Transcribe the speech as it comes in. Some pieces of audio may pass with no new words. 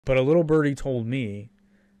But a little birdie told me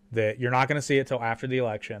that you're not going to see it till after the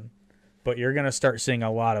election, but you're going to start seeing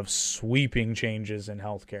a lot of sweeping changes in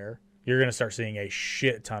healthcare. You're going to start seeing a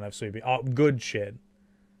shit ton of sweeping, good shit.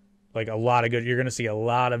 Like a lot of good. You're going to see a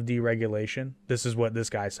lot of deregulation. This is what this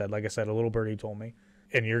guy said. Like I said, a little birdie told me.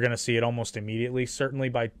 And you're going to see it almost immediately. Certainly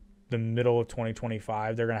by the middle of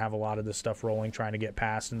 2025, they're going to have a lot of this stuff rolling, trying to get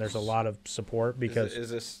passed. And there's a lot of support because... Is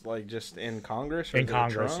this like just in Congress? Or in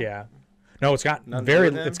Congress, yeah. No, it's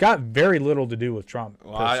got very little to do with Trump.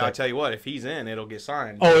 Well, I tell you what, if he's in, it'll get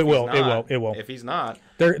signed. Oh, it will. It will. If he's not,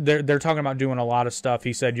 they're talking about doing a lot of stuff.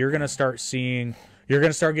 He said you're going to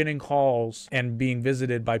start getting calls and being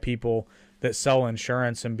visited by people that sell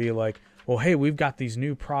insurance and be like, well, hey, we've got these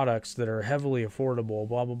new products that are heavily affordable.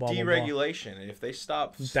 Blah blah blah. Deregulation. Blah, blah. If they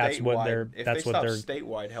stop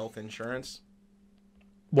statewide health insurance.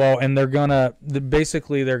 Well, and they're gonna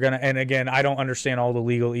and again, I don't understand all the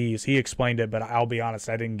legalese. He explained it, but I'll be honest,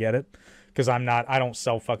 I didn't get it because I don't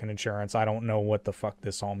sell fucking insurance. I don't know what the fuck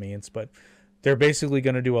this all means, but they're basically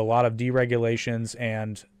going to do a lot of deregulations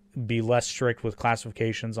and be less strict with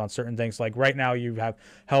classifications on certain things. Like right now you have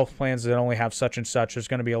health plans that only have such and such. There's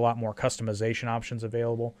going to be a lot more customization options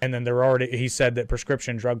available. And then he said that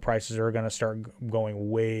prescription drug prices are going to start going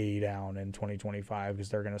way down in 2025 because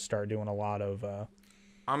they're going to start doing a lot of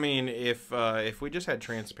I mean, if we just had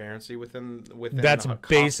transparency within that's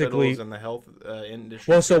basically hospitals and the health industry.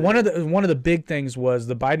 Well, so one of the big things was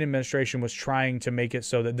the Biden administration was trying to make it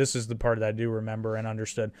so that this is the part that I do remember and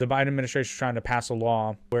understood. The Biden administration was trying to pass a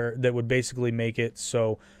law that would basically make it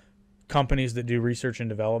so companies that do research and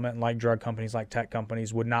development, like drug companies, like tech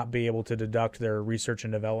companies, would not be able to deduct their research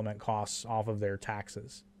and development costs off of their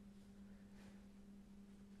taxes.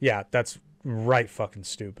 Yeah, that's right fucking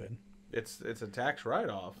stupid. It's a tax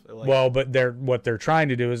write-off. Well, but what they're trying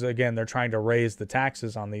to do is, again, they're trying to raise the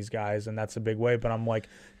taxes on these guys, and that's a big way. But I'm like,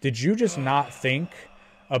 did you just not think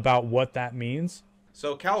about what that means?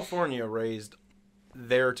 So California raised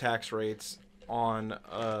their tax rates on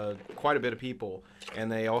quite a bit of people,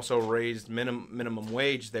 and they also raised minimum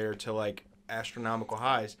wage there to like astronomical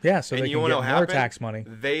highs. Yeah, so they can get more tax money.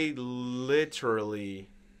 They literally,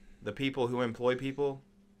 the people who employ people,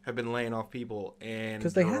 have been laying off people and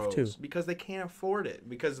because they have to, because they can't afford it.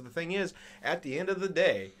 Because the thing is, at the end of the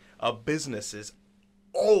day, a business is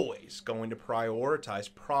always going to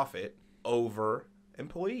prioritize profit over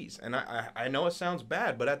employees. And I know it sounds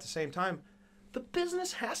bad, but at the same time, the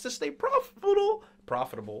business has to stay profitable.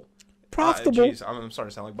 Geez, I'm starting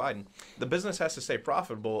to sound like Biden. The business has to stay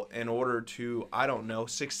profitable in order to, I don't know,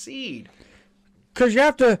 succeed. Because you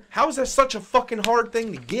have to. How is that such a fucking hard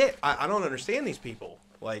thing to get? I don't understand these people.